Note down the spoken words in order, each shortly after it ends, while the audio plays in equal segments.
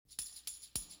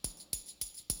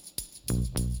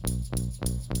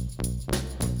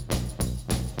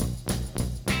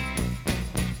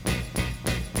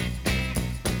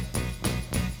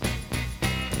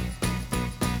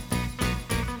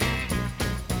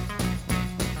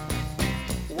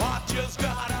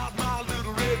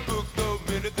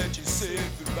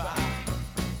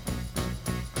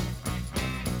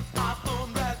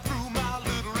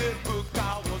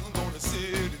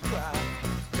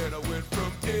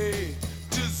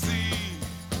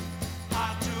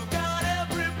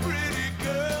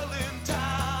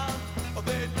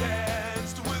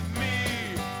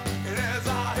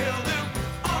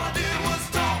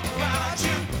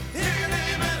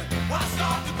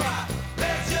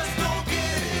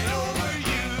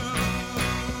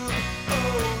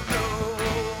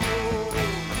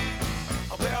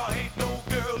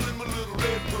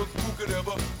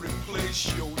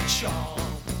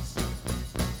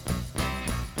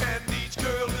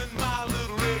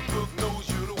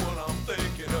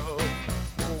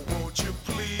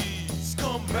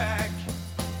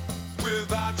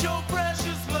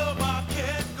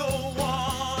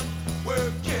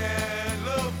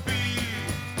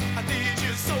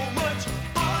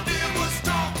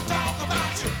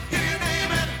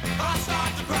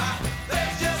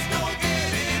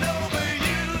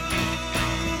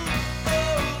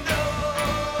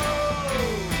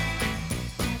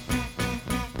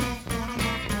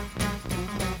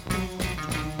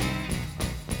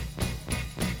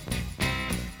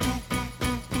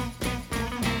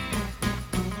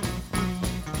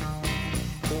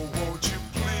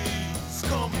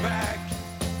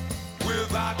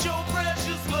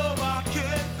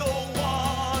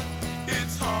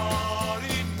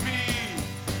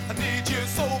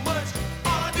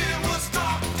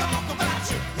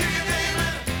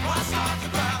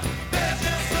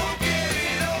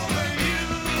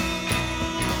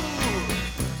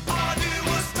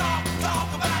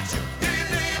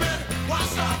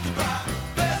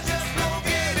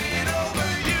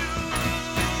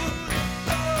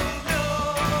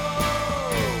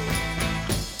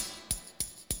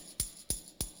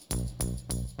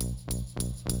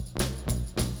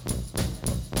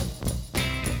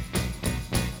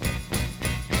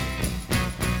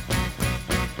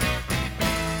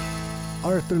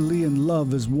Arthur Lee and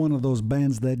Love is one of those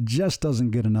bands that just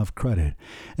doesn't get enough credit.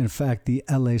 In fact, the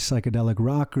LA Psychedelic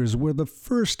Rockers were the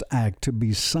first act to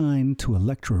be signed to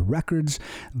Elektra Records.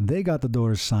 They got the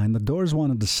Doors signed. The Doors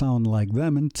wanted to sound like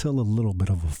them until a little bit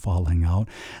of a falling out.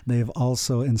 They have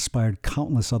also inspired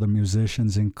countless other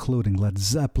musicians, including Led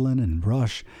Zeppelin and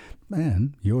Rush,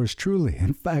 and yours truly.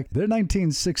 In fact, their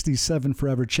 1967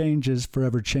 Forever Changes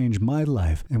forever changed my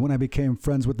life. And when I became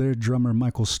friends with their drummer,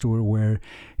 Michael Stewart, where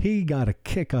he got a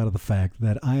kick out of the fact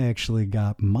that I actually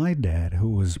got my dad, who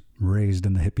was raised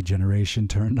in the hippie generation,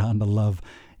 turned on to love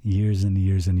years and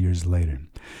years and years later.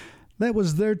 That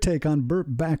was their take on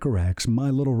Burt Bacharach's My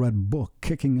Little Red Book,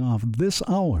 kicking off this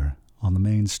hour on the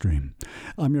mainstream.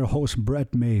 I'm your host,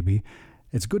 Brett Maybe.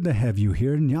 It's good to have you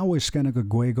here. Nyawe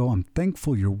Skanagagwego, I'm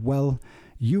thankful you're well.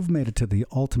 You've made it to the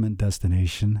ultimate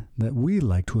destination that we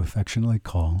like to affectionately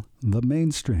call the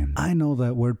mainstream. I know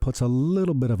that word puts a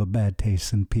little bit of a bad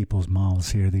taste in people's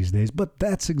mouths here these days, but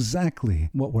that's exactly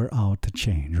what we're out to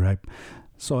change, right?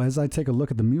 So as I take a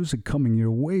look at the music coming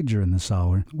your way during this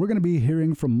hour, we're going to be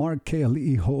hearing from Mark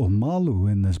Keali'i Ho'omalu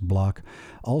in this block.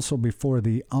 Also, before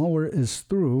the hour is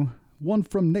through, one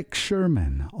from Nick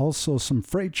Sherman, also some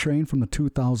Freightrain from the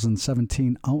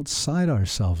 2017 Outside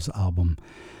Ourselves album.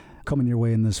 Coming your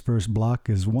way in this first block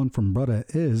is one from Brudda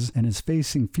Is and his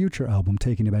Facing Future album,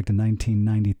 taking you back to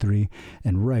 1993.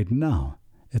 And right now,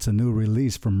 it's a new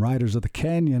release from Riders of the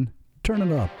Canyon. Turn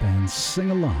it up and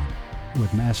sing along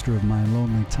with Master of My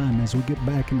Lonely Time as we get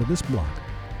back into this block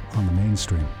on the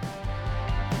mainstream.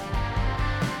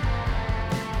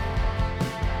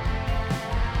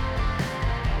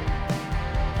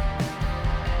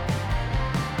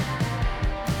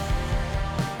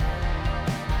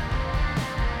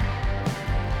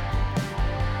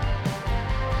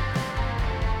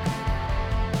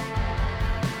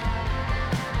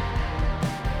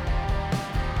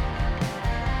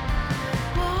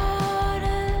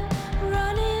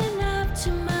 Running up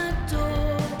to my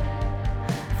door,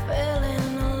 fell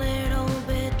in the lane.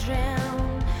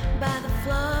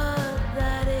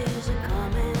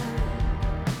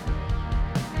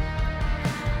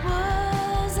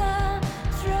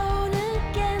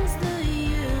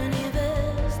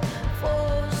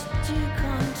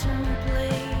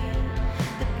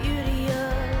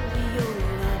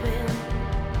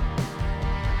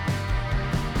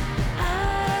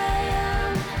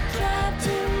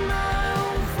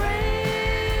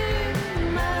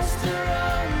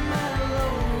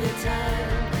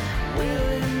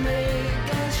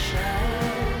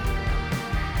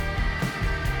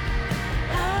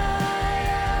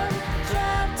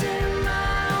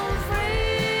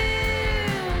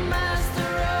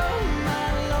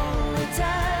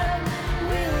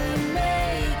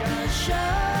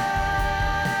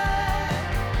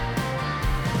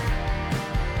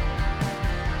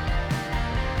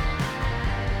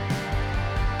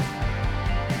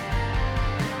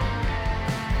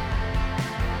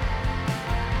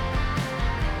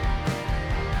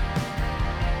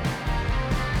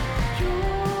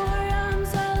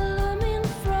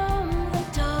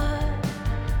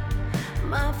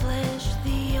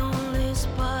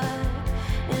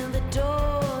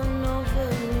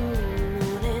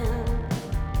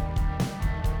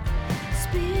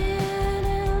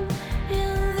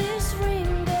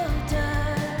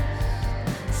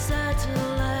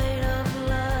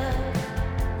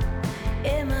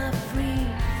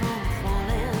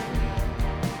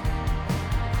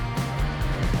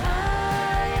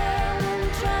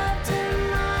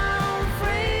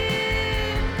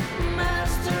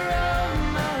 Master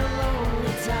of my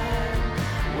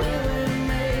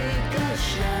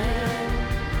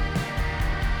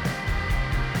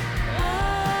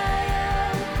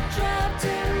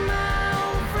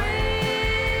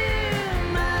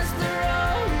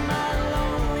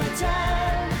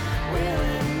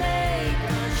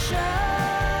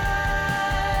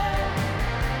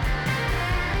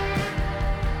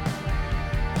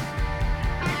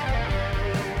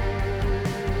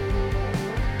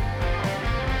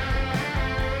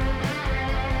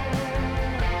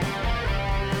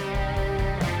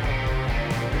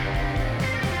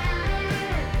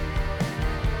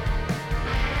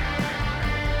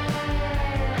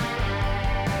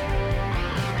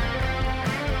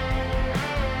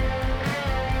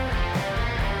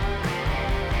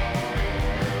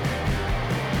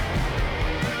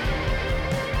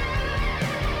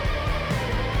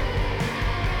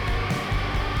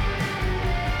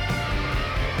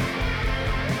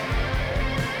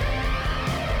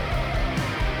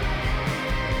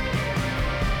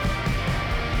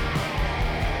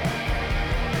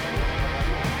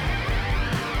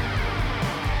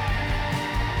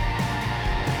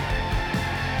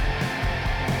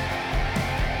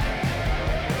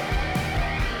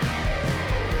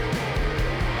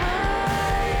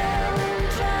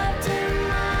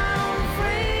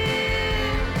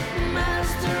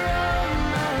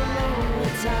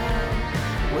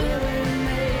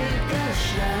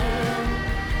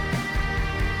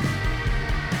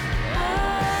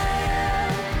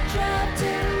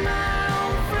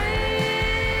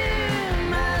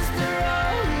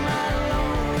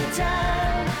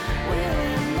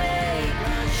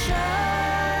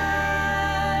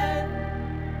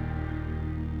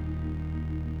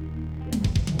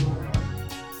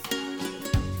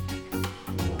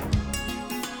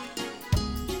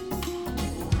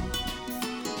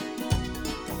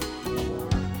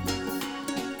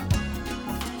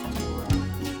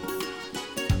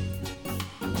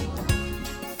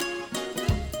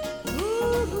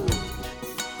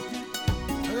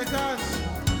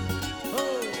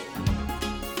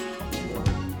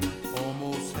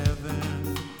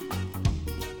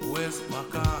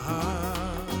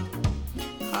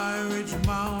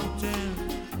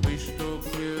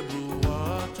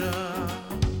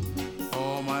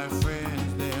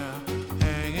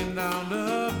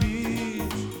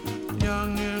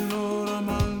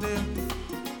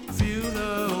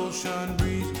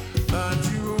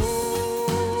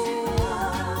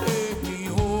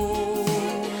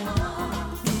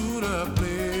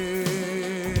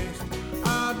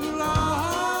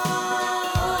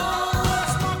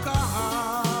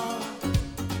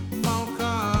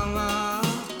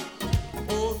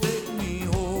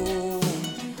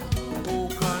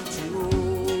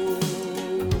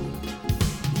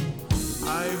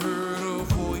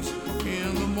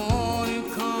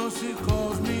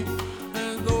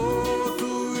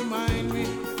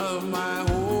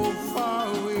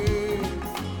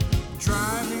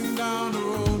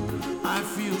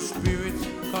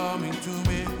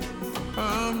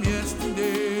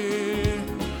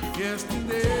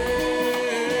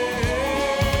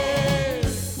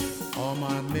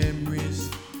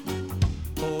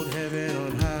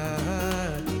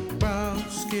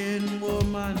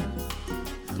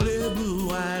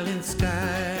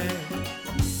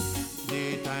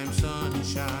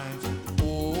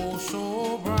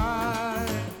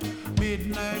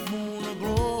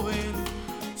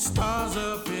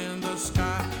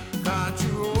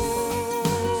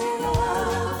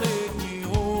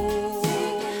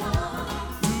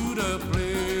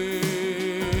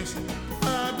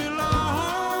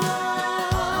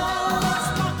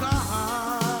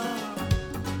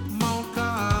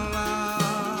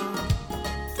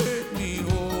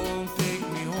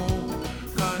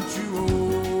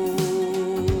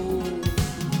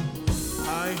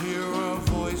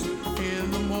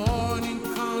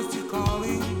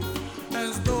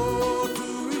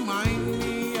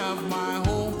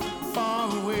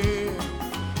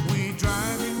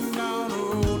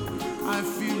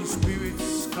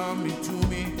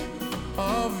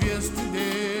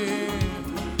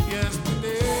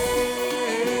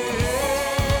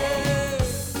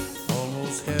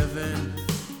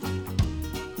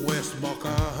West Buckley,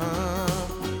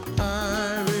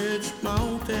 high ridge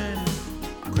mountain,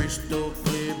 crystal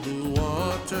clear blue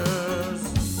waters.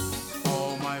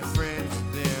 All my friends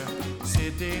there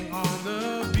sitting on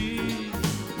the beach,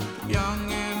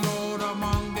 young and old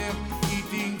among them,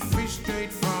 eating fish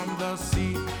straight from the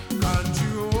sea.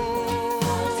 Country road,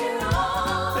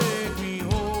 take me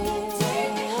home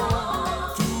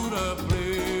to the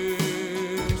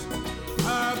place I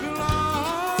belong.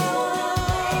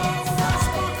 West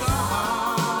Buckley,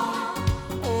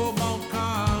 oh Mount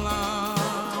Kala,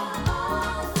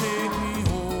 take me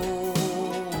home,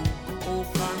 oh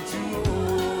country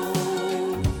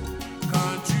road,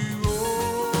 country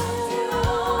road,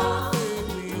 take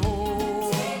me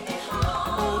home,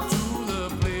 oh to the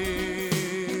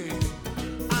place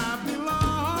I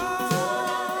belong.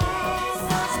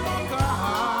 West Buckley,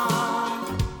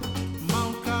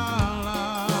 Mount Kala,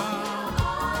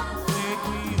 take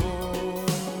me home,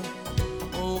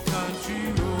 oh country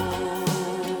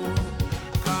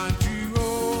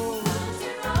road,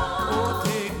 oh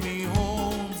take me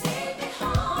home,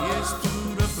 yes to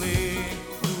the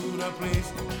place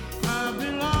I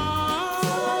belong.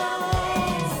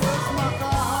 West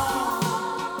Buckley,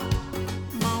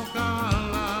 Mount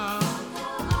Kala,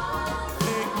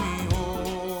 take me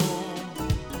home,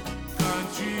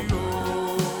 country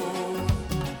road,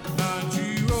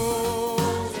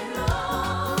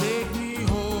 take me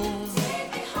home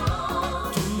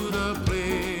to the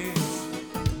place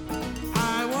I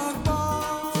was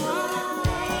born.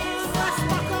 West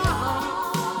Buckley,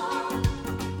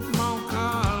 Mount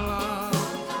Kala,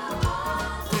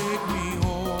 take me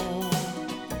home,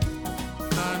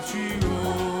 country road.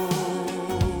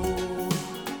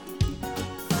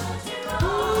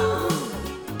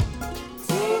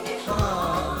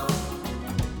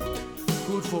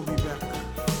 Good for me back.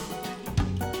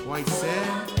 White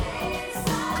sand,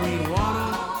 clean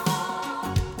water.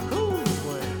 Ooh,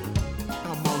 boy,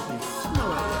 that mountain smell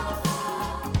like that.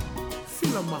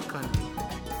 Feel a makani.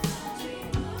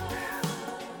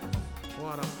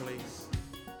 What a place.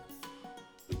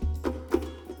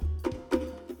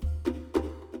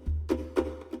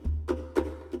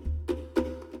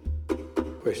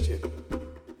 Question: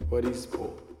 what is Po?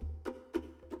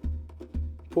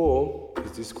 Po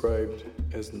is described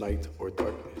as night or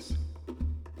darkness.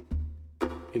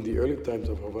 In the early times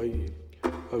of Hawaii,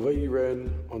 Hawaii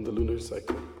ran on the lunar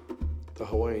cycle. The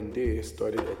Hawaiian day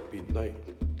started at midnight,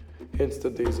 hence the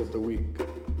days of the week.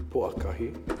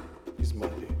 Po'akahi is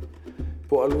Monday,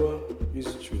 Po'alua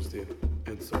is Tuesday,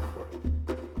 and so forth.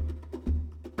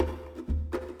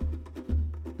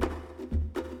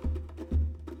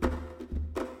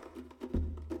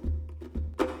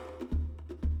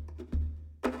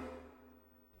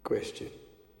 Question: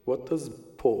 what does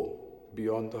Po,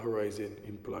 beyond the horizon,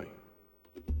 imply?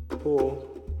 Po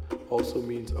also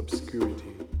means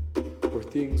obscurity, or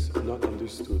things not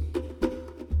understood.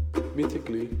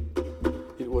 Mythically,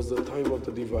 it was the time of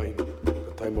the divine,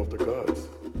 the time of the gods.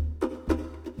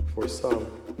 For some,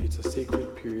 it's a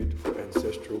sacred period for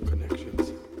ancestral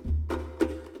connections.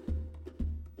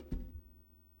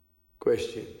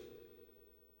 Question: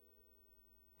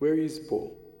 where is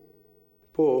Po?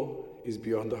 Po is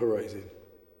beyond the horizon.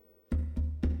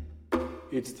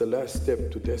 It's the last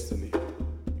step to destiny.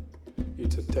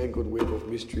 It's a tangled web of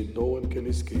mystery no one can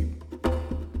escape.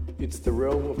 It's the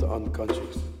realm of the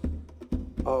unconscious.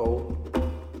 Ao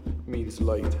means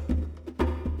light,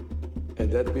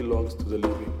 and that belongs to the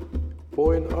living.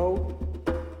 Po and Ao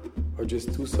are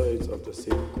just two sides of the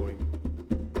same coin,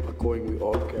 a coin we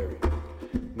all carry.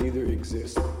 Neither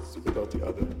exists without the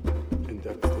other, and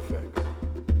that's the fact.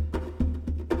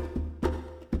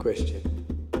 Question: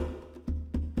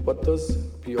 what does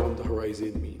beyond the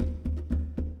horizon mean?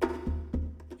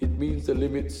 It means the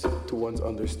limits to one's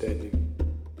understanding.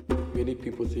 Many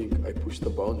people think I push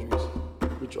the boundaries,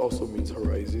 which also means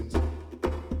horizons.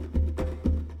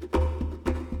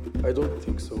 I don't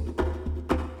think so.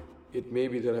 It may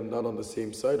be that I'm not on the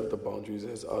same side of the boundaries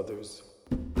as others.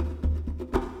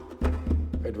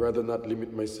 I'd rather not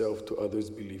limit myself to others'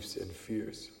 beliefs and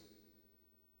fears.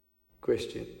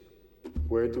 Question: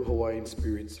 where do Hawaiian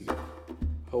spirits live?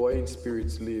 Hawaiian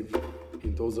spirits live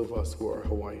in those of us who are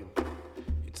Hawaiian.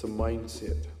 It's a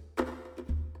mindset.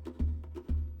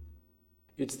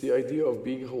 It's the idea of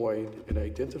being Hawaiian and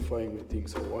identifying with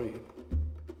things Hawaiian.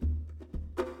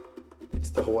 It's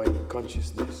the Hawaiian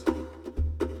consciousness.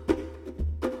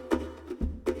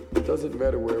 It doesn't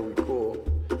matter where we go,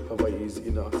 Hawaii is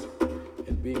in us,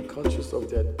 and being conscious of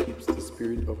that keeps the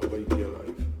spirit of Hawaii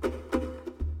alive.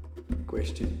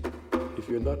 Question: if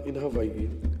you're not in Hawaii,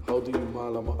 how do you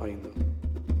malama aina?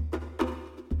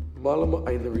 Malama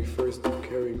aina refers to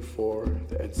caring for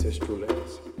ancestral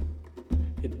lands.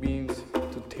 It means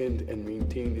to tend and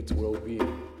maintain its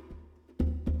well-being.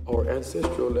 Our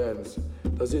ancestral lands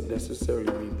doesn't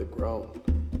necessarily mean the ground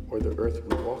or the earth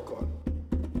we walk on.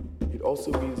 It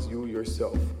also means you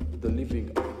yourself, the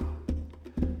living Aina.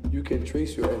 You can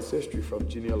trace your ancestry from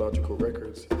genealogical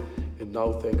records, and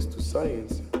now thanks to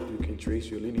science, you can trace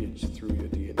your lineage through your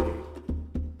DNA.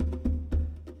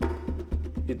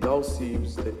 It now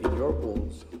seems that in your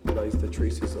bones lies the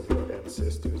traces of your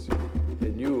ancestors,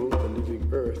 and you, the living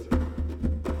earth,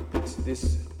 it's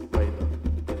this Aina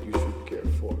that you should care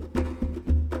for.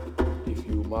 If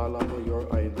you malama your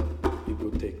Aina, it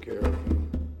will take care of you.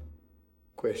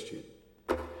 Question: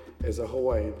 as a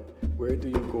Hawaiian, where do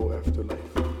you go after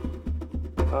life?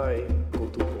 I go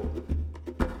to home.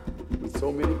 With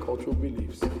so many cultural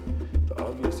beliefs, the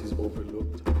obvious is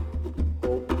overlooked.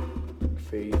 Hope,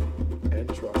 faith, and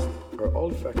trust are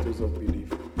all factors of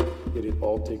belief, yet it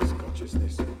all takes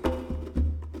consciousness.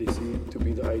 They seem to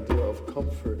be the idea of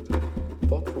comfort,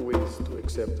 thoughtful ways to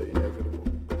accept the inevitable.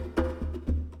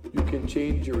 You can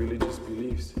change your religious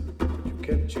beliefs, but you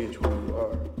can't change who you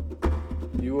are.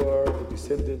 You are the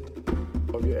descendant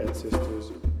of your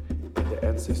ancestors and the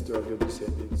ancestor of your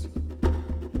descendants.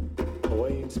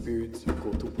 Hawaiian spirits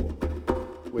go to war.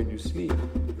 When you sleep,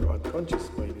 your unconscious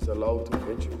mind is allowed to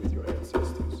venture with your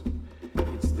ancestors.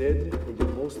 It's then when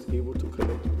you're most able to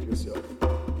connect with yourself.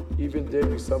 Even then,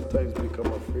 we sometimes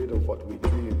become afraid of what we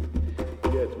dream,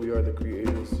 yet we are the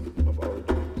creators of our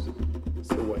dreams.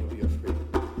 So why be afraid?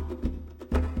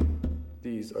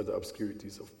 These are the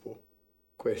obscurities of Po.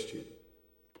 Question: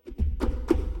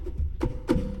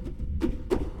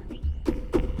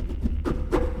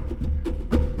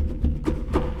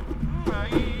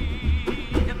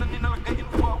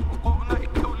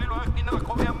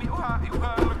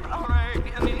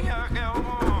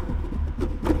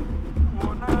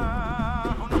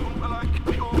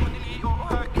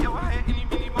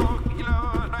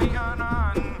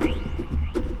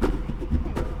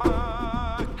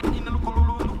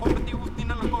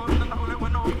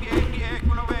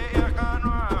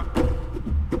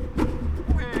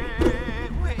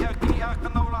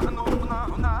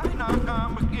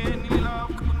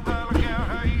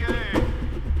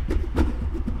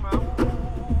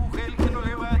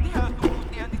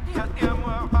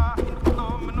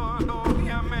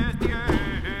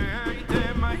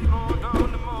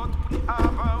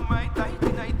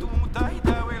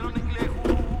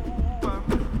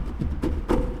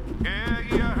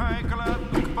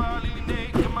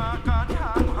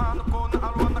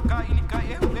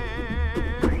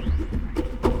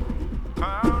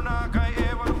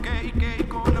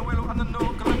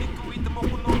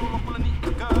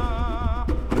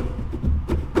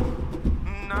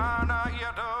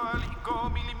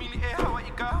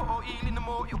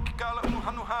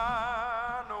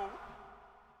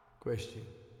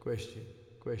 Question.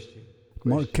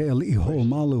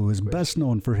 Keali'i is best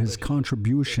known for his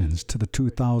contributions to the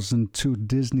 2002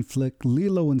 Disney flick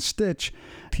Lilo and Stitch.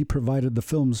 He provided the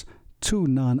film's 2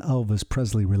 non-Elvis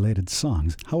Presley-related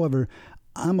songs. However,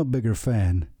 I'm a bigger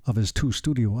fan of his 2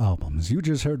 studio albums. You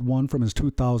just heard one from his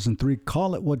 2003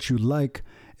 Call It What You Like.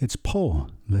 It's Po,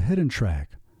 the hidden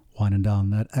track, winding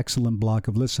down that excellent block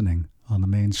of listening on the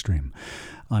mainstream.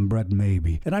 I'm Brett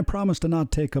Maybe, and I promise to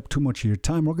not take up too much of your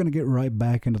time. We're going to get right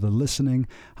back into the listening.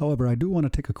 However, I do want to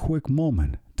take a quick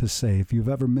moment to say if you've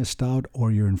ever missed out or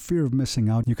you're in fear of missing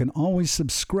out, you can always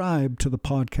subscribe to the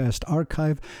podcast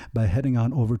archive by heading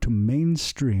on over to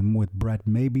mainstream with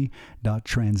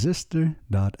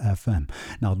brettmaybe.transistor.fm.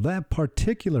 Now, that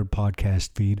particular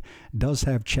podcast feed does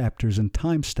have chapters and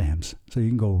timestamps, so you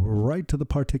can go right to the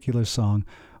particular song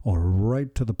or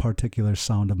right to the particular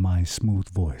sound of my smooth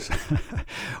voice.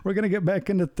 We're going to get back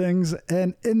into things,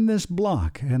 and in this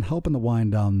block, and helping to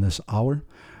wind down this hour,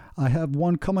 I have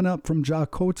one coming up from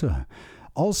Jahkota,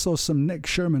 also some Nick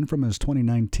Sherman from his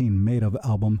 2019 Made Of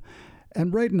album,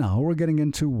 and right now we're getting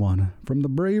into one from the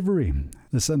Bravery.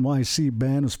 This NYC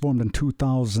band was formed in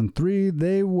 2003.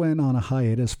 They went on a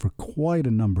hiatus for quite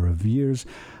a number of years.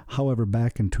 However,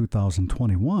 back in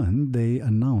 2021, they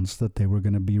announced that they were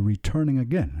going to be returning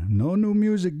again. No new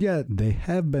music yet. They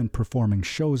have been performing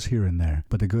shows here and there.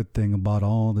 But the good thing about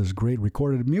all this great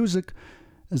recorded music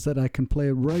is that I can play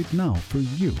it right now for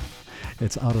you.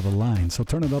 It's Out of the Line, so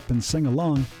turn it up and sing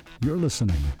along. You're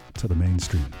listening to the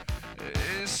Mainstream.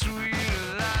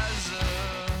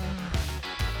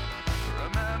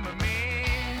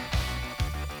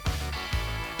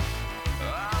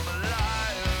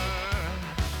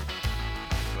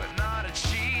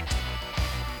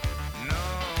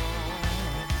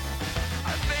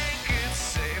 I think it's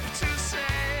safe to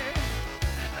say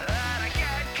that I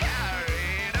get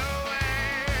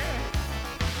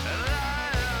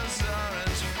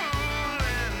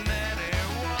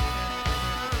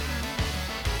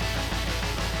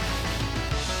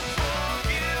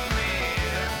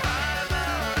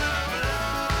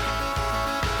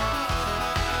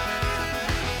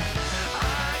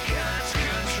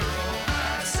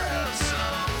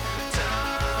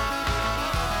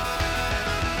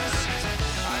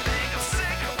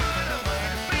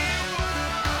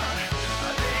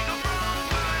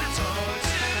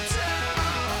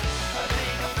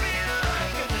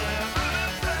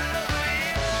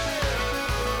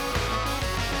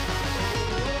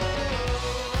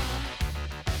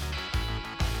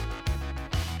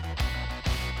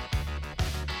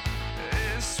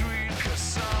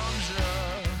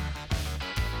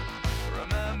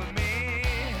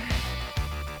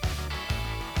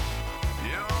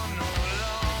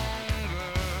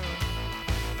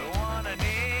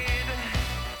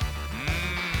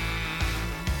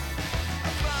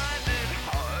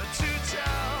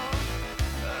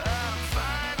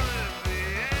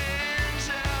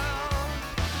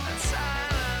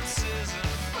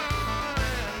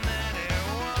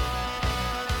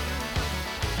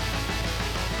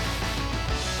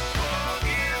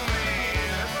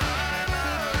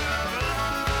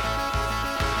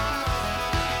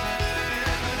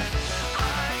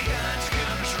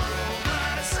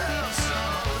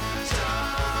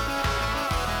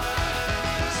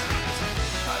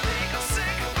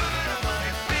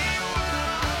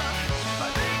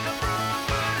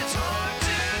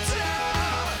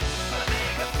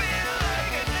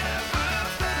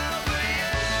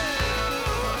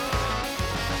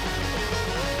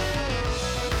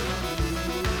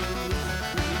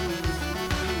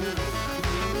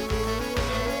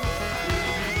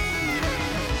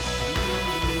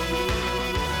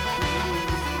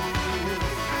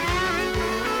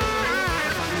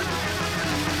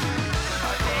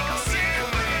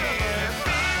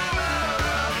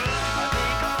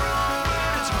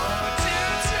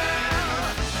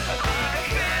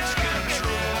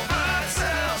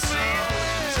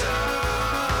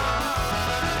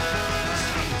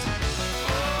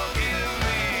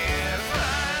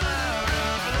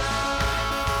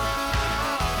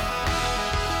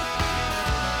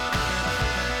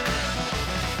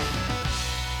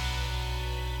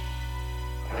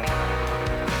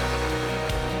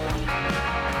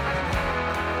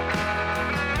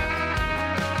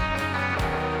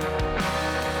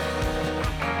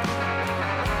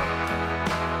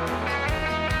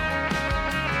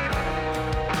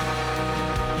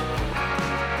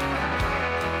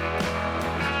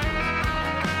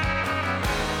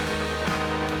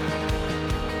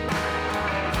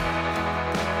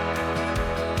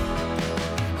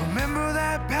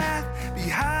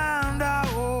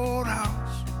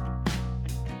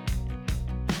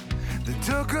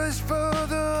took us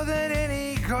further than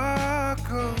any car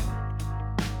could.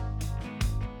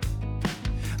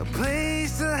 A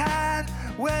place to hide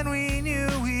when we knew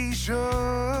we should.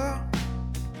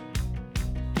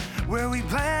 Where we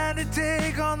planned to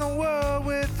take on the world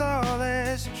with all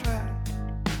that's tried.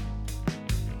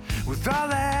 With all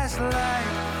that's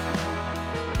life,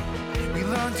 we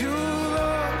learn to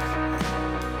love,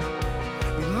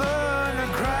 we learn to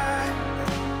cry,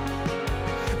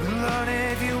 we learn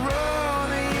if you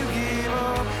run and you give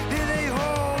up, did they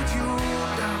hold you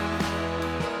down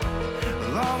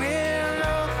long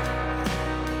enough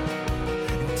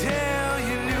until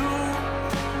you knew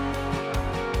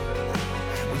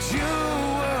what you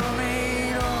were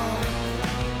made of?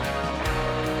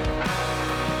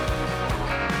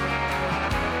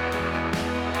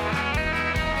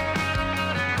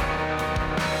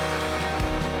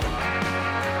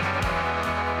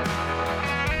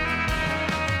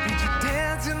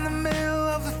 In the middle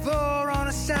of the floor on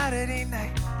a Saturday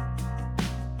night,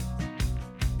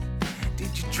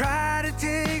 did you try to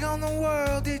take on the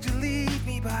world? Did you leave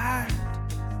me behind?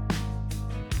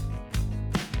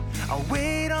 I'll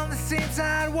wait on the same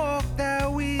sidewalk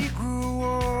that we grew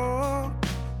up,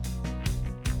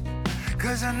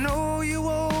 'cause I know you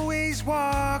always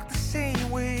walk the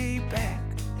same way back,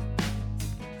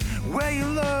 where you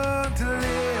learn to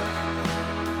live,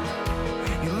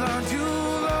 you learn to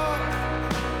love,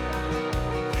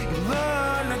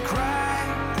 learn to cry,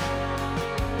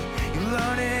 you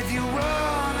learn if you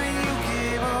run and you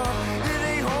give up, did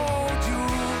they hold you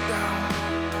down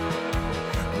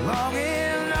long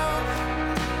enough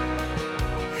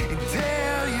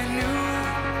until you knew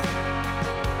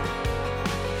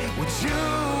what you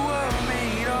were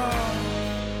made of,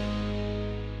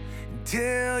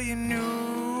 until you knew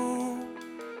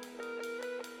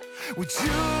what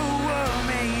you were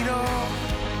made of.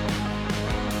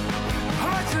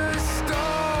 Hearts of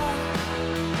stone,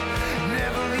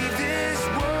 never leave this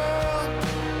world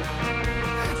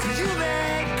till you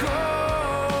let go,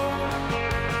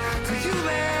 till you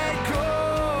let go.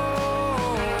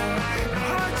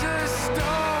 Hearts of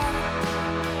stone,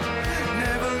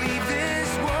 never leave this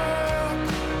world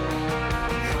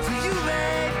till you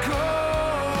let go,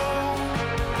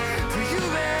 till you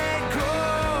let go,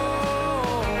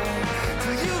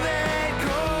 till you let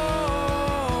go,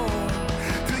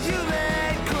 till you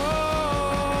let go,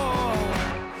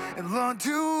 and learn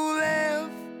to live,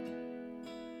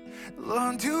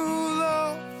 learn to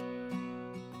love,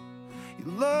 you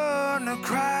learn to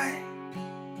cry,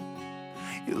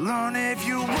 you learn if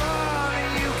you run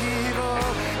and you give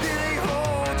up, did they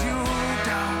hold you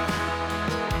down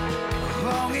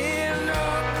long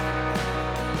enough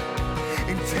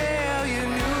until you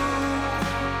knew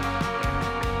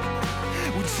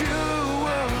what you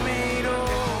were made of?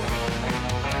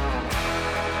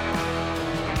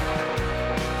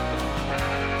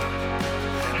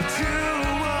 What you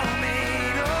were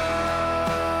made of?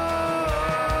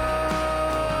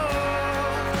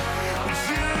 What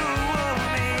you were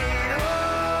made of?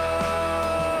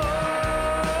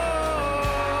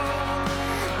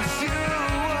 What you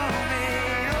were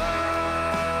made of?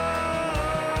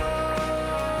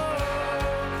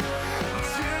 What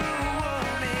you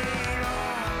were made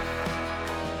of?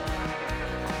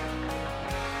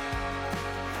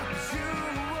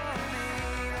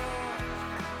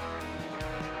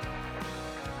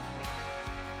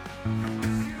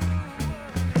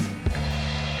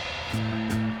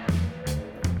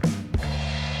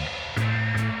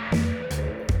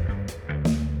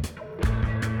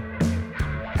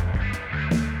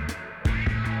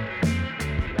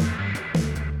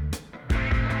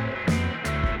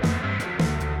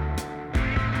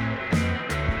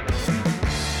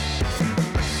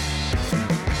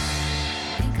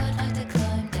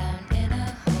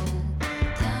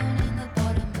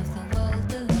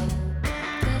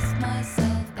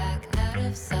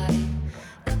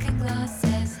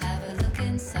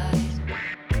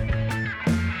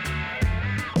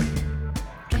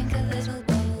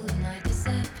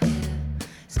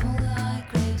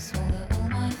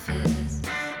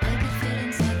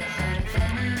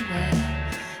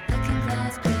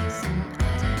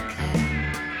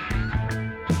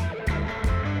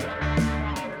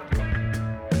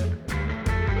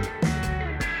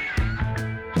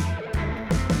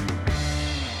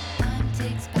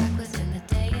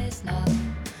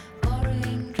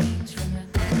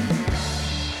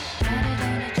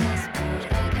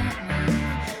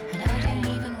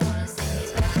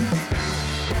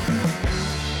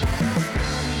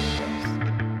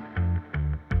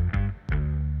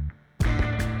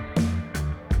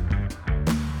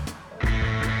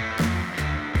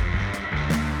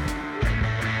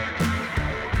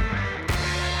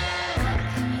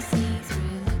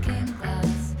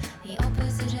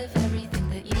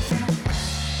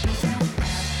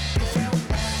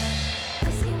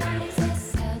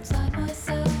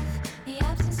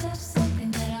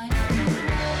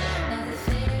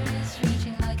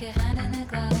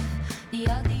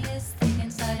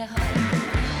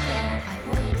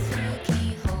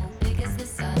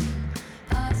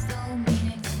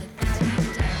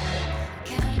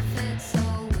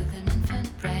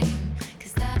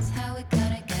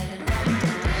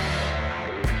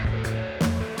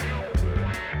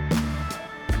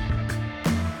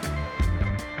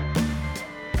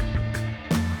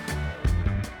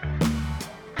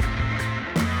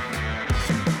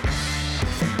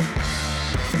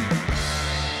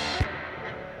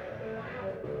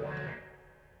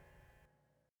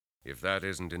 that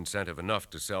isn't incentive enough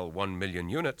to sell 1 million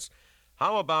units,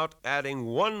 how about adding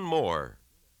one more?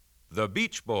 The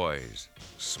Beach Boys,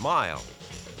 Smile.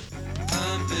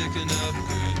 I'm picking up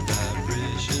good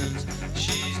vibrations.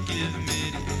 She's giving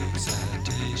me the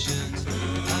excitations.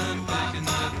 I'm picking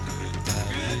up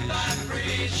good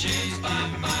vibrations. She's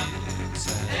giving me the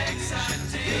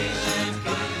excitations.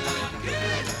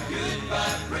 Good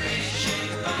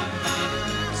vibrations.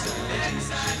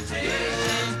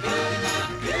 Excitations.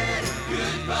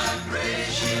 Good vibrations.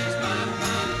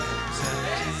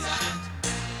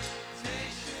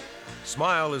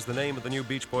 Smile is the name of the new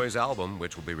Beach Boys album,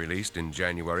 which will be released in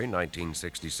January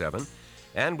 1967.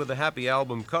 And with the happy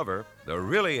album cover, the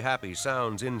really happy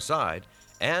sounds inside,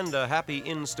 and a happy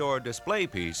in-store display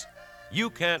piece, you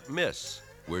can't miss.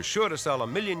 We're sure to sell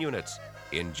 1 million units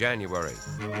in January.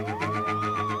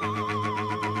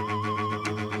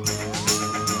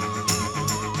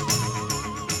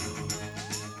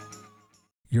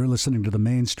 You're listening to The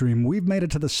Mainstream. We've made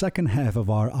it to the second half of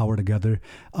our hour together.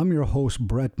 I'm your host,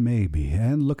 Brett Maybe,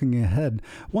 and looking ahead,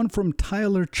 one from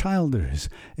Tyler Childers.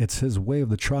 It's his Way of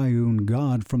the Triune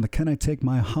God from the Can I Take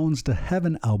My Hounds to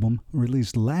Heaven album,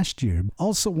 released last year.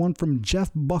 Also one from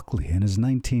Jeff Buckley and his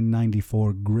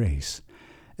 1994 Grace.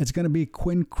 It's going to be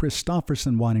Quinn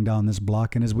Christopherson winding down this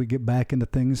block, and as we get back into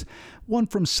things, one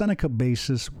from Seneca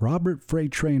bassist Robert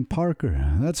Freightrain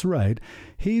Parker. That's right,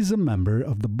 he's a member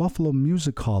of the Buffalo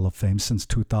Music Hall of Fame since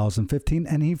 2015,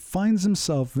 and he finds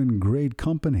himself in great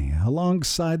company,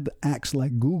 alongside the acts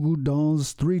like Goo Goo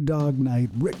Dolls, Three Dog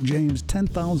Night, Rick James,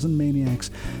 10,000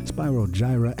 Maniacs, Spyro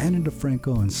Gyra, Annie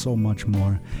DeFranco, and so much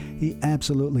more. He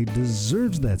absolutely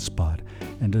deserves that spot,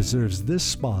 and deserves this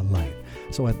spotlight.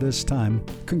 So at this time,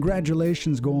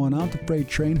 congratulations going out to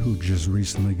Freightrain, who just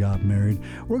recently got married.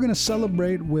 We're going to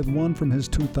celebrate with one from his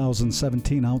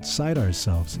 2017 Outside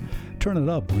Ourselves. Turn it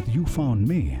up with You Found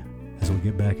Me as we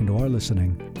get back into our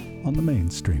listening on The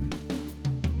Mainstream.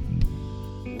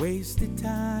 Wasted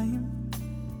time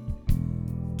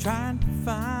trying to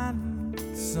find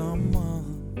someone.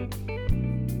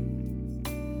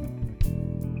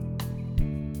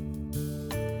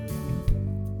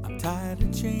 I'm tired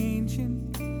of changing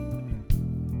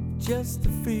just to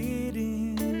fit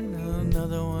in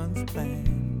another one's plan.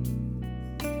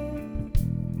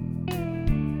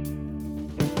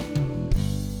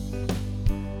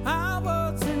 I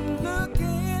wasn't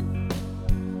looking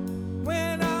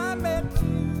when I met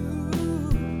you.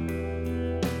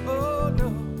 Oh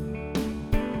no,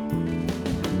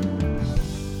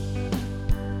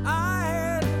 I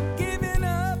had given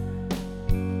up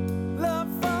love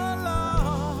for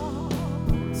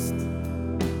lost,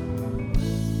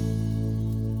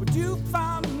 but you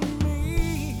found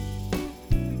me.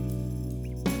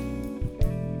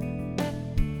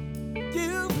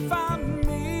 You found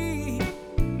me.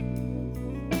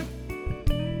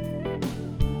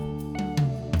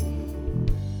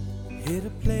 Hit a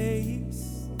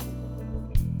place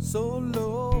so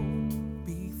low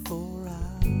before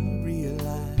I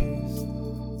realized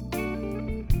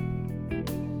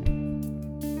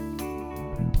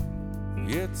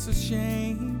it's a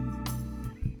shame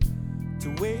to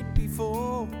wait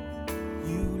before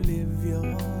you live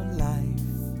your life.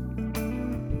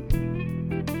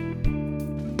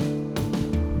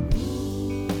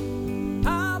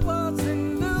 I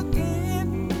wasn't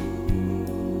looking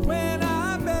when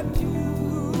I met you.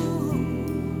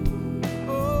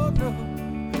 Oh no,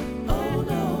 oh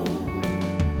no.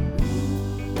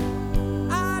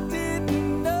 I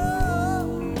didn't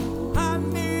know I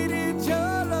needed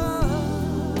your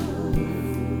love,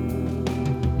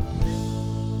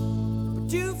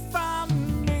 but you found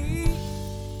me.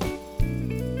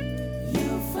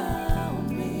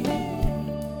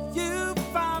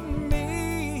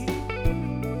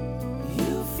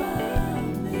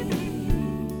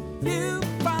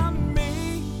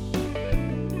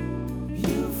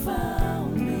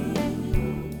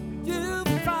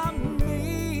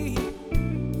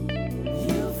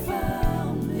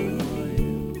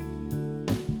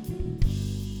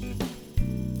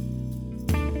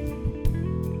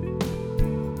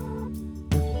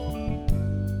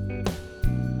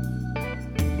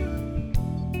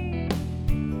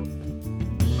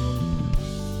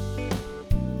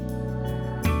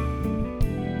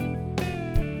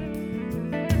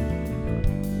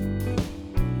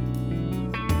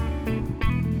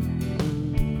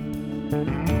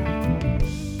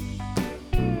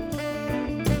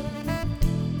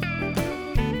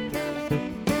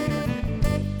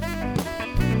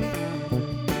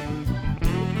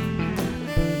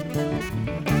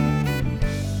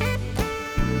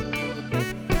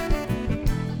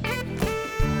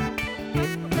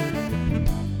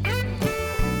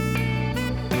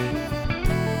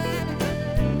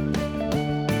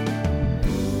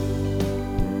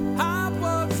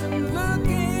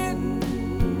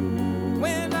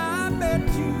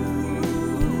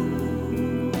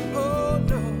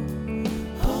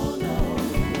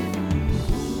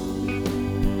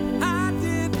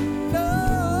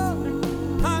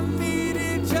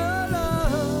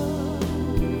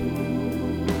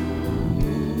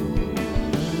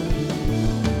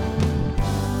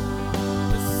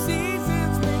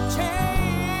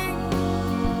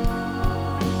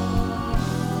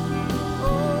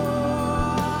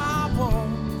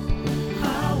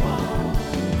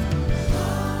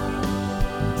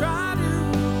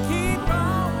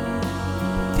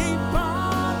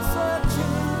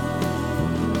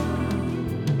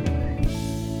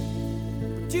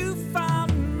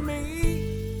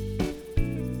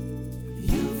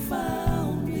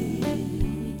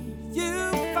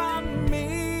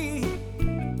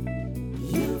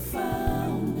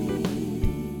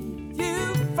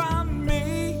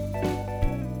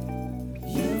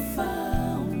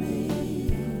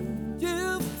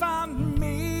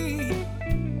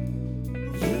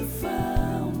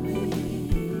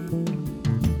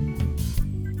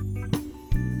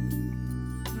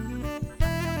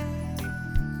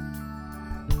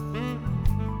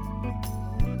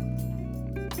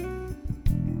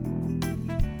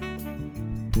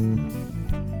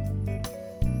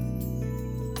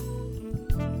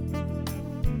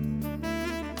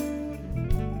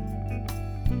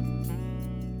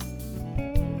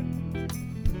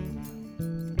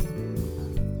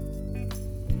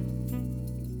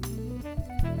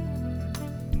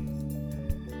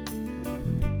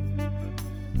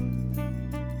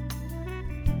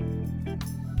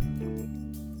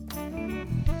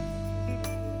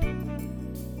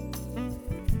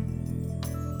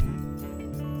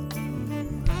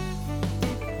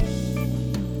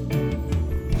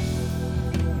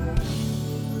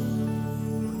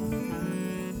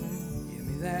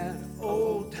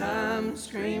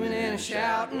 screaming and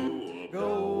shouting.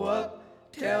 Go up,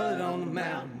 tell it on the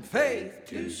mountain. Faith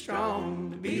too strong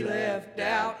to be left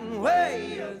doubting.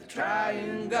 Way of the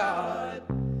Triune God.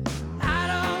 I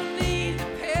don't need the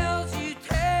pills you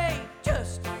take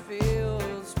just to feel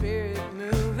the spirit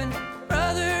moving.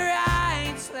 Brother, I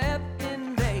ain't slept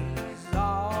in days,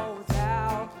 all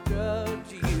without the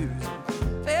drugs you use.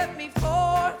 Let me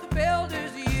for the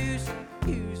builders use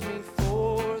me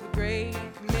for the Great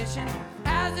Commission.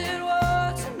 As it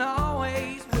was and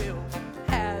always will,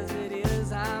 as it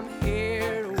is, I'm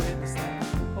here to witness that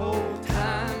old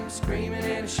time screaming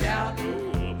and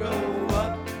shouting. Go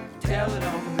up, tell it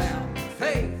on the mountain.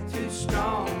 Faith too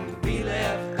strong to be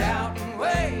left out and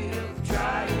way of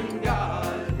trying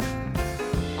God.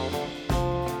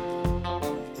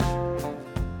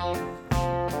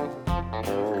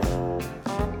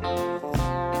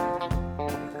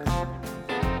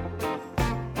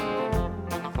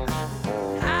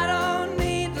 I don't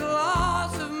need the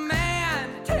laws of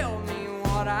man to tell me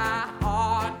what I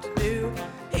ought to do.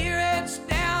 He reached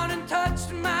down and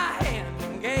touched my hand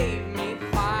and gave me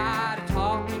quite a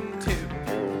talking to.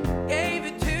 Gave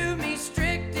it to me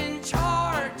strict in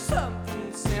charge,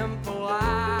 something simple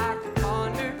I could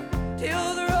ponder.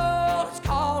 Till the roll is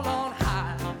called on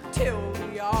high, till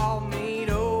we all meet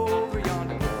over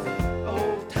yonder.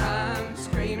 Old time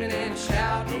screaming and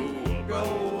shouting. Go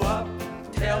up,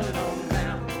 tell it on the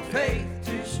mountain. Faith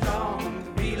too strong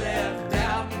to be left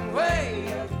out and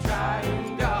way of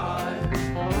trying God.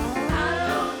 I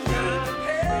don't need the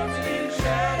pills you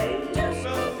take, just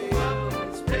go up,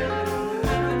 spirit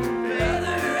moving.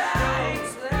 Brother, I ain't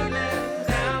slept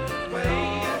down the way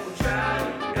of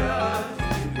trying God.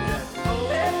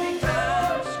 Let me go,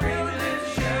 screaming and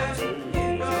shouting. You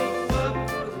go up,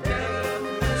 tell it on the mountain.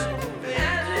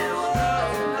 As it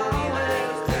was and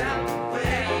always down the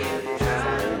way of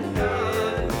trying God.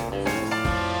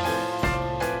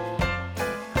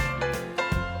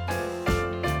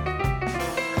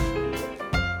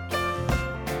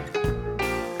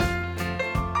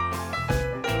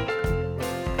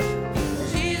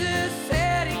 Jesus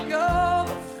said he'd go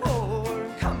before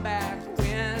and come back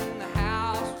when the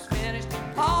house was finished.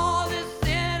 All this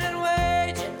sin and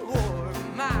waging war,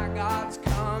 my God's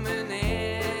coming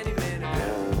any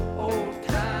minute. Old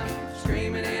time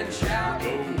screaming and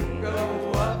shouting.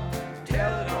 Go up,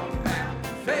 tell it on the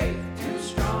mountain. Faith too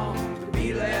strong to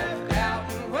be left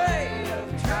out and way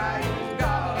of trying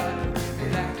God.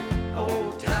 That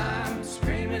old time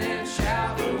screaming and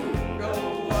shouting. Go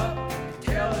up,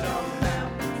 tell it on the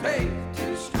mountain. Faith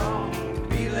too strong to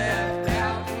be left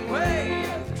out and way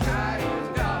of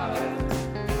trying God.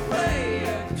 Way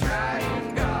of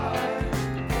trying God.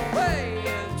 Way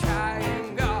of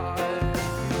trying God.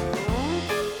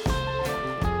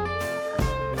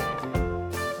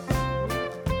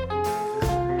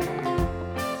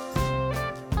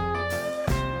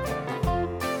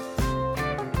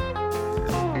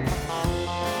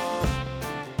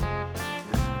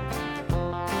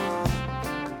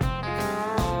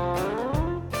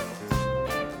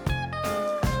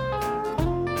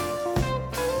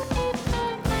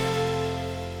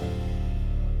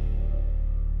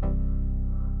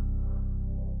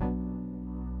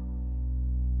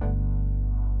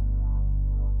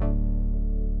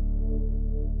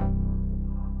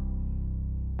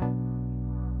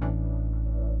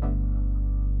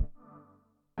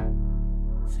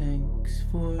 Thanks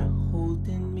for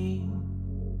holding me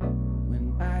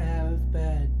when I have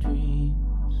bad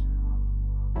dreams.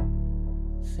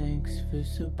 Thanks for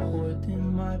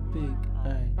supporting my big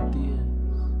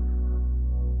ideas.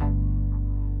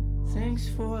 Thanks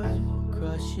for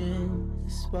crushing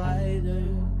the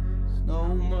spiders,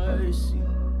 no mercy.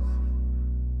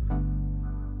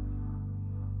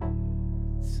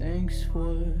 Thanks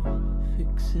for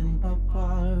fixing up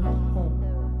our home.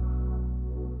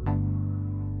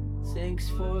 Thanks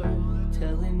for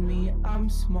telling me I'm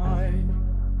smart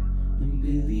and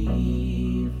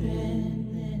believing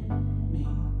in me.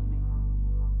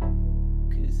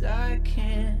 'Cause I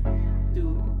can't do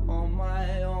it on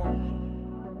my own.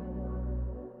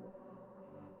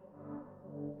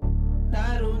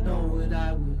 I don't know what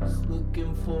I was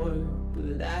looking for,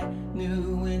 but I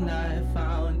knew when I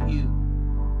found you.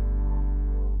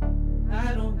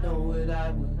 I don't know what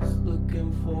I was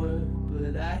looking for,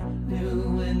 but I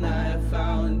knew when I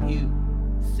found you.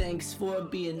 Thanks for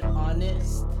being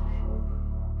honest.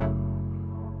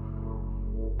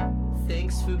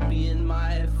 Thanks for being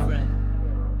my friend.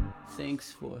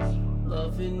 Thanks for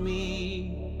loving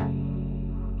me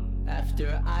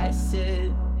after I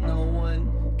said no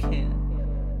one can.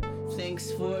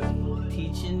 Thanks for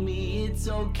teaching me it's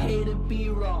okay to be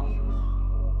wrong.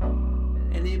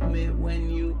 and admit when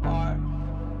you are.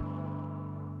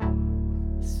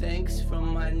 Thanks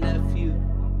from my nephew.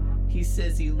 He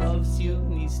says he loves you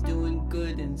and he's doing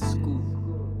good in school.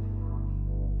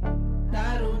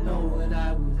 I don't know what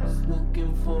I was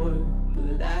looking for,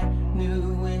 but I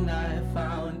knew when I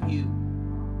found you.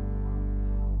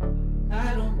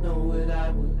 I don't know what I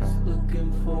was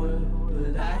looking for,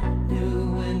 but I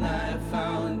knew when I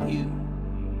found you.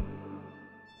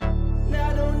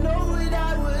 I don't know what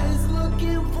I was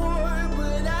looking for,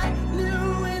 but I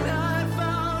knew when I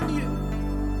found you.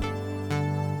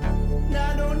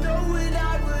 I don't know what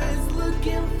I was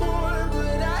looking for,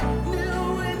 but I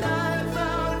knew when I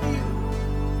found you.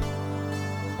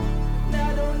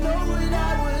 I don't know what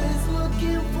I was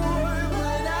looking for,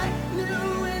 but I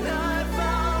knew when I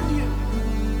found you. I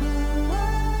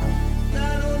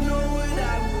don't know what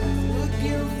I was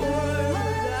looking for, but I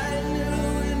knew when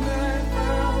I found you.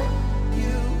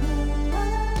 I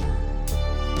don't know what I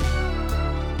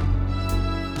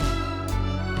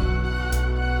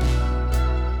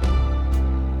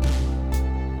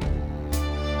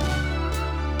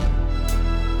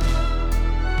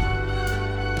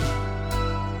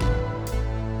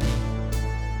was looking for,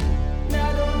 but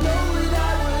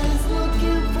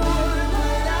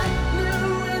I knew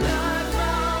when I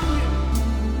found you.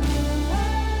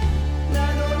 I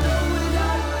don't know what I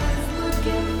was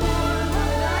looking for,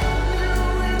 but I knew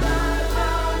when I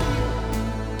found you.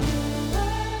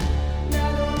 I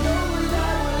don't know what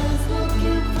I was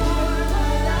looking for,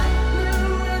 but I knew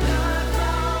when I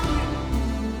found you.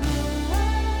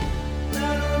 I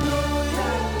don't know what I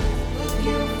was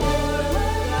looking for,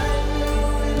 but I knew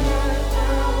when I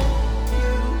found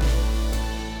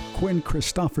you. Quinn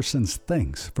Christopherson's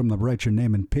Things from the Write Your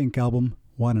Name in Pink album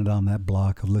wanted on that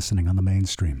block of listening on the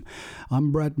mainstream.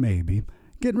 I'm Brett Maybe.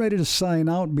 Getting ready to sign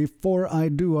out. Before I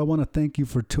do, I want to thank you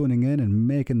for tuning in and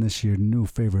making this your new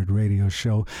favorite radio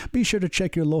show. Be sure to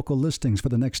check your local listings for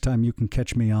the next time you can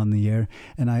catch me on the air.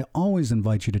 And I always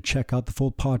invite you to check out the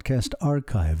full podcast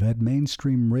archive at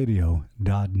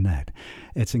mainstreamradio.net.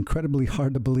 It's incredibly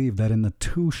hard to believe that in the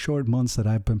 2 short months that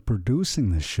I've been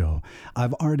producing this show,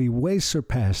 I've already way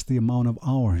surpassed the amount of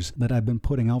hours that I've been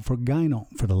putting out for Gyno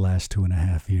for the last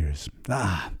 2.5 years.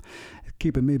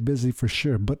 Keeping me busy for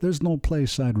sure, but there's no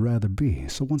place I'd rather be.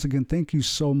 So once again, thank you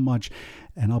so much,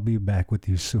 and I'll be back with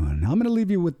you soon. I'm going to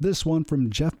leave you with this one from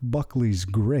Jeff Buckley's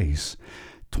Grace.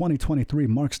 2023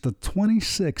 marks the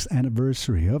 26th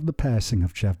anniversary of the passing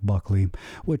of Jeff Buckley,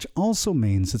 which also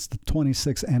means it's the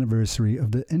 26th anniversary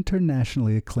of the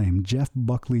internationally acclaimed Jeff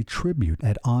Buckley tribute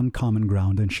at On Common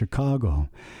Ground in Chicago.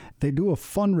 They do a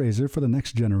fundraiser for the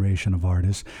next generation of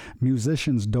artists.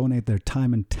 Musicians donate their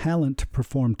time and talent to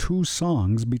perform 2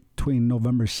 songs between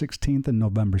November 16th and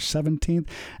November 17th.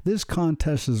 This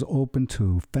contest is open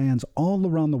to fans all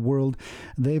around the world.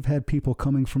 They've had people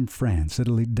coming from France,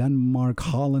 Italy, Denmark,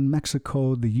 Holland,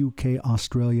 Mexico, the UK,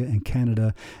 Australia, and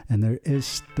Canada, and there is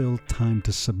still time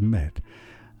to submit.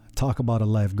 Talk about a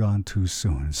life gone too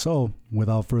soon. So,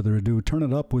 without further ado, turn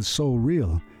it up with So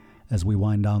Real as we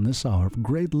wind down this hour of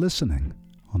great listening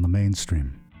on the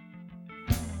mainstream.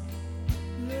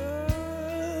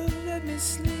 Love, let me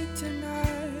sleep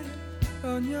tonight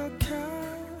on your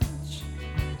couch.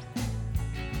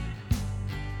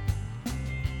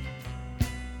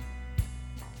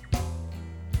 I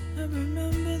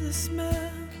remember the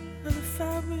smell of the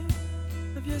fabric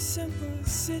of your simple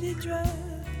city dress.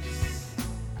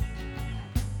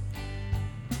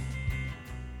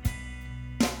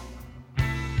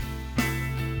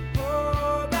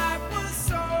 Oh, that was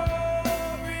so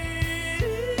real.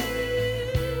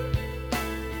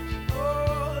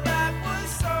 Oh, that was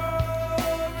so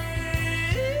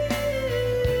real.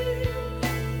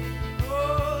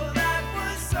 Oh, that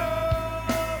was so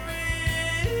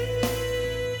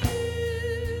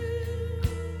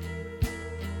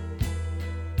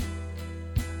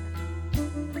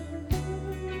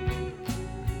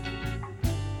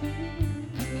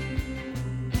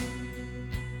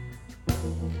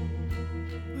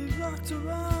We rocked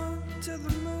around till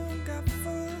the moon got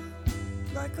full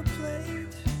like a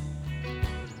plate.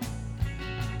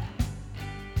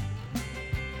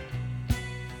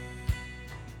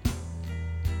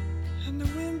 And the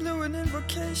wind blew an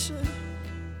invocation.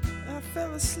 I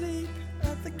fell asleep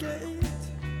at the gate.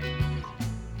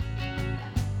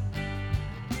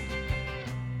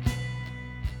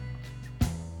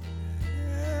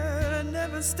 And I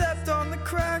never stepped on the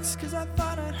cracks 'cause I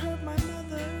thought I'd hurt my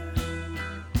mother.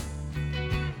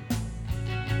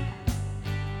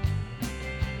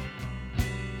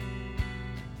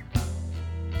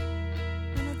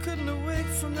 And I couldn't awake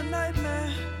from the nightmare.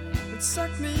 It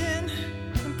sucked me in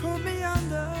and pulled me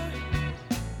under.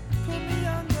 pull me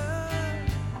under.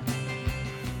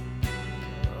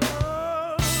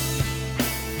 Oh,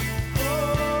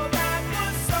 oh, that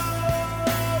was so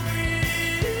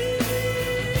real.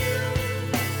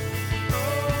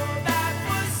 Oh, that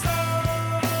was so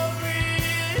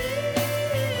real.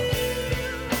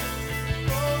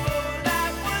 Oh,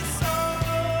 that was so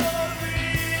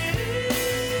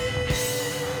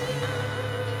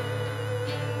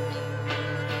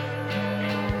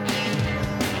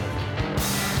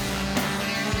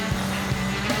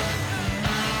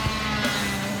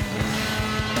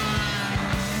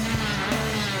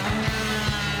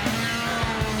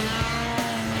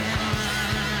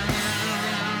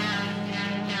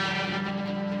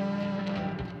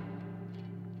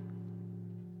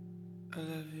I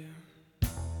love you.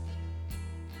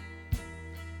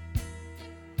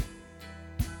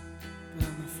 But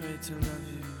I'm afraid to love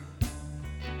you.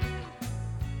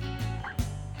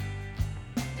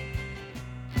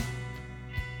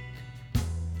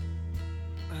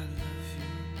 I love you.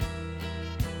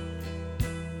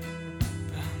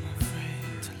 But I'm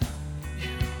afraid to love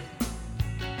you.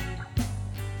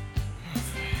 I'm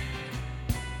afraid.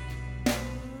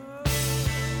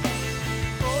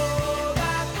 Oh,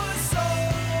 that was so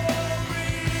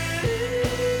real.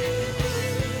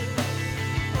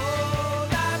 Oh,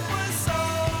 that was so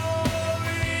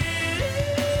real.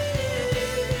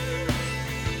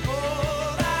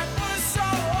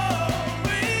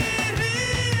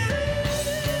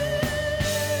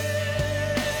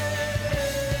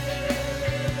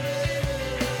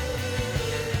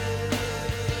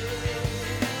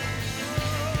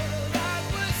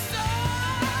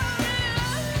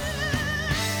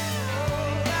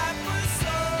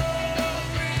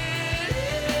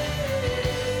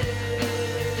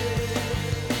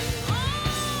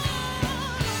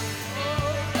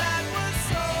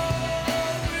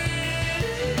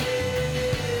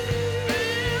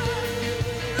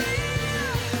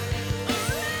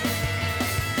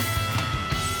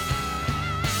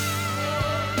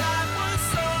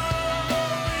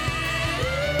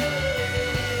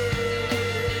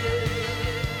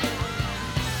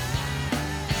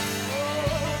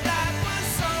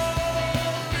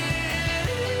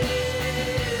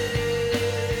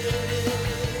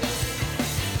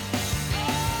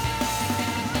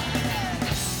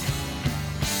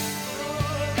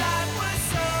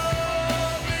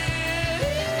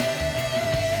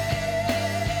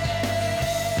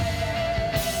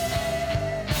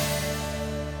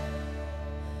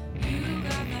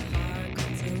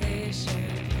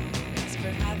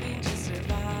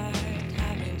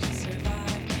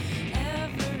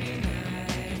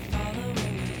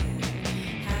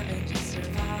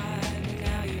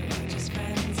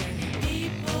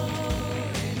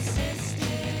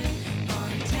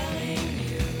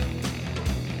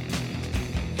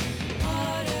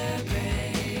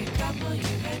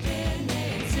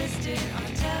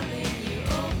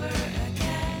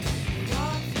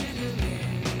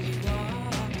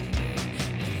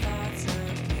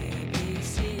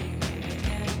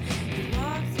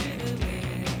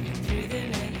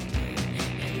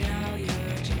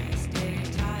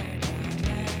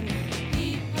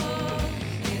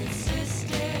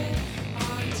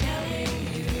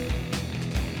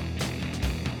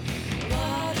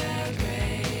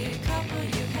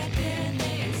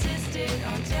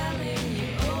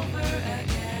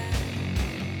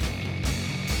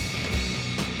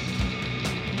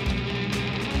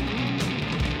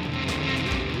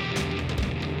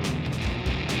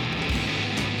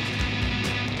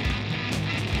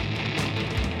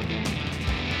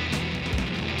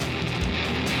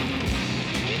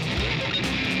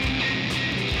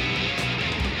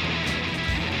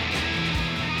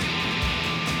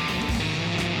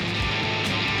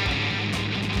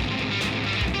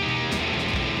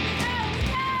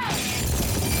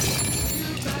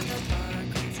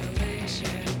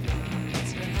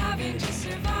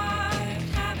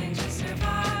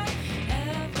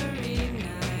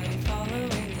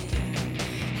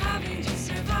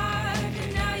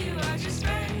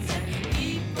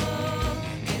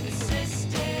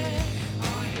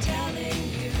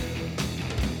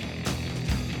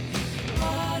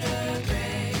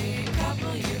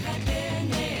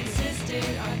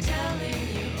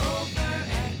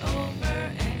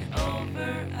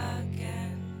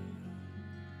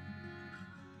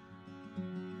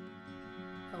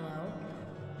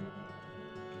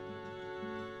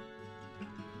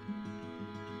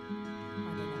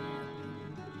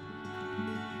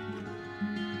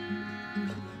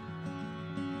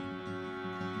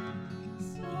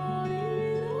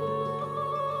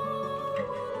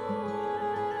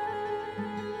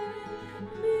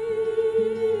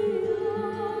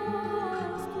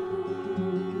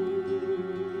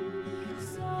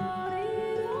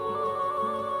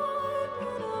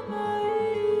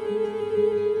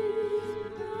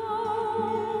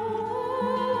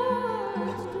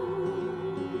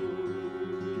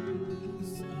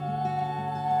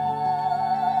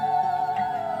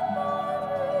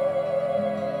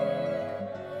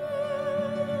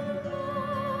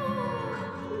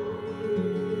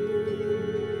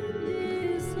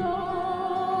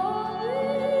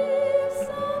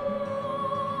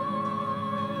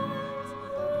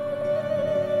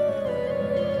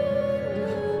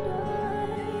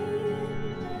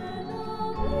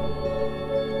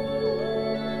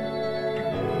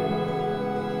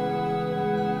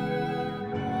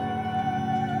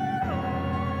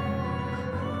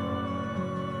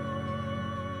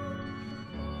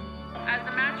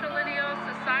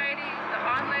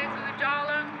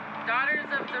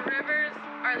 The rivers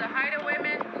are the Haida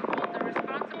women who hold the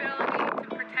responsibility to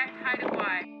protect Haida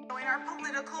Wai. In our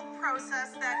political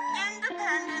process, that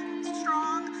independent,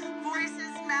 strong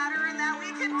voices matter and that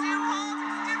we can do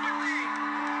politics differently.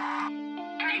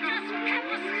 They just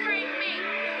pepper sprayed me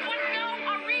for no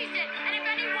reason. And if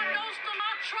anyone knows the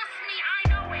law, trust me, I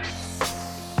know it.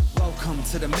 Welcome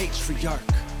to the matriarch.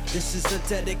 This is a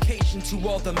dedication to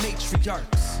all the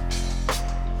matriarchs.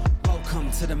 Welcome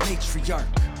to the matriarch.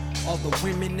 All the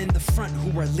women in the front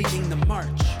who are leading the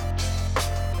march.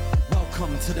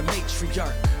 Welcome to the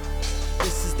matriarch.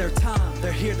 This is their time,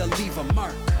 they're here to leave a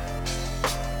mark.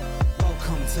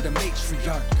 Welcome to the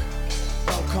matriarch.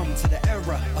 Welcome to the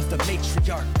era of the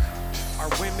matriarch. Our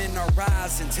women are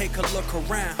rising, take a look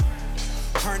around.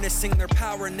 Harnessing their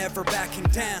power, never backing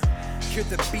down. Hear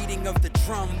the beating of the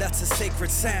drum, that's a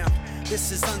sacred sound.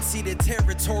 This is unceded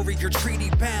territory, you're treaty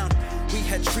bound. We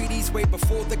had treaties way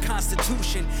before the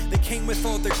Constitution. They came with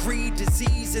all the greed,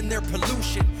 disease, and their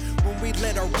pollution. When we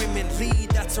let our women lead,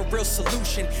 that's a real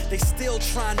solution. They still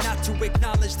try not to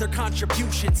acknowledge their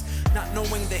contributions. Not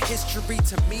knowing the history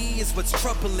to me is what's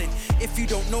troubling. If you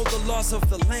don't know the laws of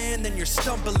the land, then you're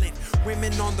stumbling.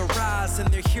 Women on the rise, and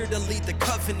they're here to lead the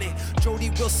covenant. Jody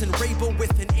Wilson Rabel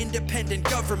with an independent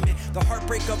government. The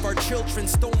heartbreak of our children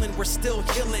stolen, we're still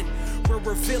healing. We're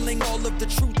revealing all of the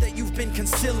truth that you've been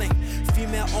concealing.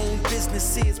 Female-owned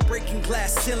businesses breaking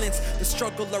glass ceilings. The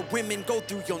struggle our women go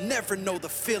through, you'll never know the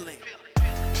feeling.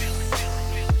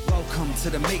 Welcome to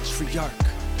the matriarch.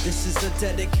 This is a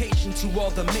dedication to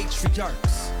all the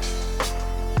matriarchs.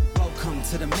 Welcome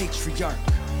to the matriarch.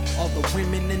 All the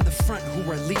women in the front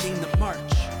who are leading the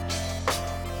march.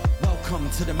 Welcome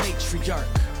to the matriarch.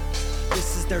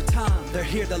 This is their time, they're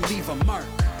here to leave a mark.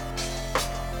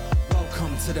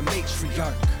 Welcome to the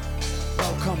matriarch.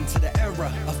 Welcome to the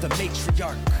era of the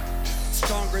matriarch.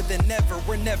 Stronger than ever,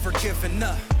 we're never giving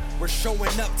up. We're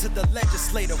showing up to the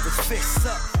legislature with fists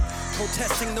up.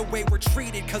 Protesting the way we're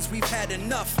treated cause we've had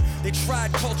enough. They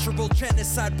tried cultural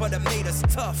genocide but it made us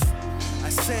tough. I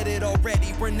said it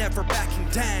already, we're never backing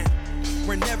down.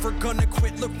 We're never gonna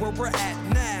quit, look where we're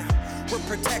at now. We're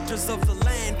protectors of the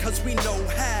land cause we know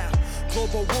how.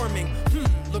 Global warming,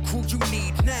 look who you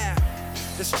need now.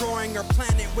 Destroying our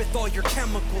planet with all your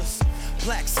chemicals.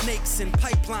 Black snakes and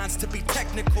pipelines to be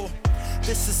technical.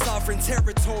 This is sovereign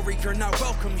territory, you're not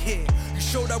welcome here. You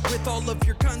showed up with all of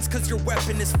your guns cause your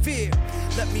weapon is fear.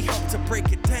 Let me help to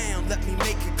break it down, let me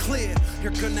make it clear.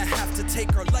 You're gonna have to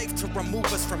take our life to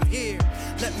remove us from here.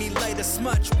 Let me light a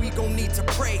smudge, we gon' need to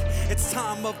pray. It's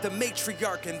time of the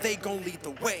matriarch and they gon' lead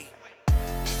the way.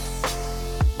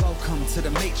 Welcome to the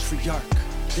matriarch.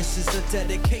 This is a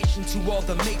dedication to all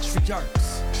the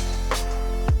matriarchs.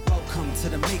 Welcome to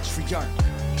the matriarch.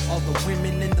 All the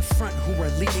women in the front who are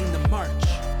leading the march.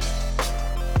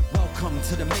 Welcome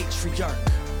to the matriarch.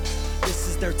 This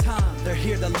is their time, they're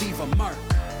here to leave a mark.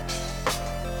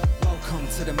 Welcome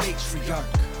to the matriarch.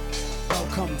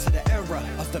 Welcome to the era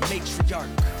of the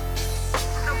matriarch.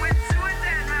 The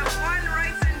Wet'suwet'en have won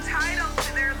rights and title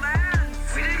to their lands.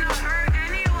 We did not hurt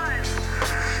anyone.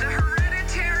 The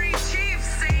hereditary chiefs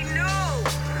say no.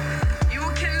 You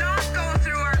cannot go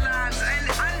through our lands, and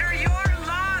under your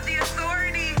law, the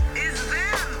authority is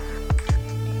them.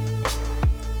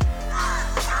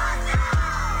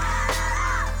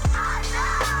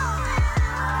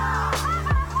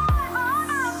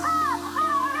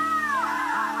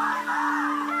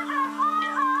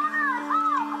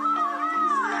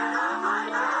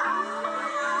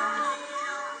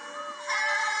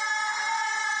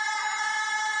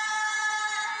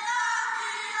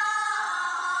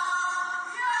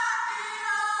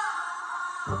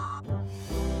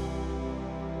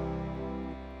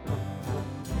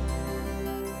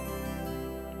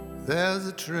 There's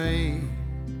a train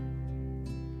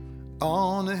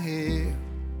on a hill,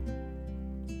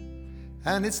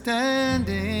 and it's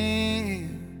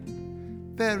standing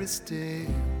very still.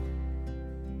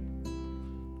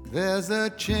 There's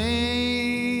a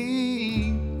chain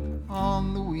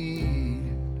on the wheel.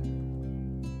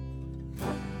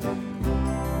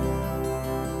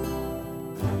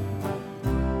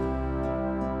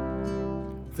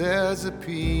 There's a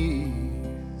peace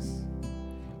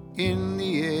in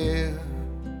the air,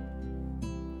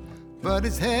 but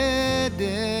it's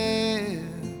headed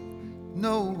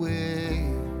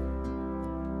nowhere,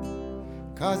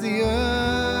 'cause the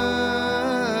earth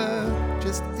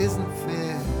just isn't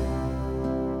fair.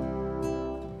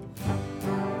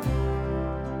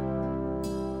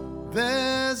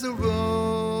 There's a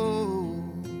road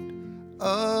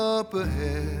up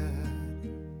ahead,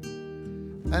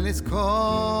 and it's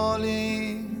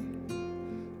calling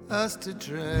us to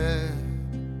tread.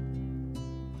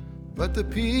 but the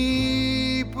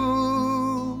people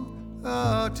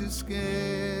are too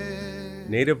scared.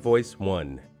 Native Voice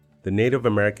One, the Native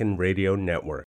American Radio Network.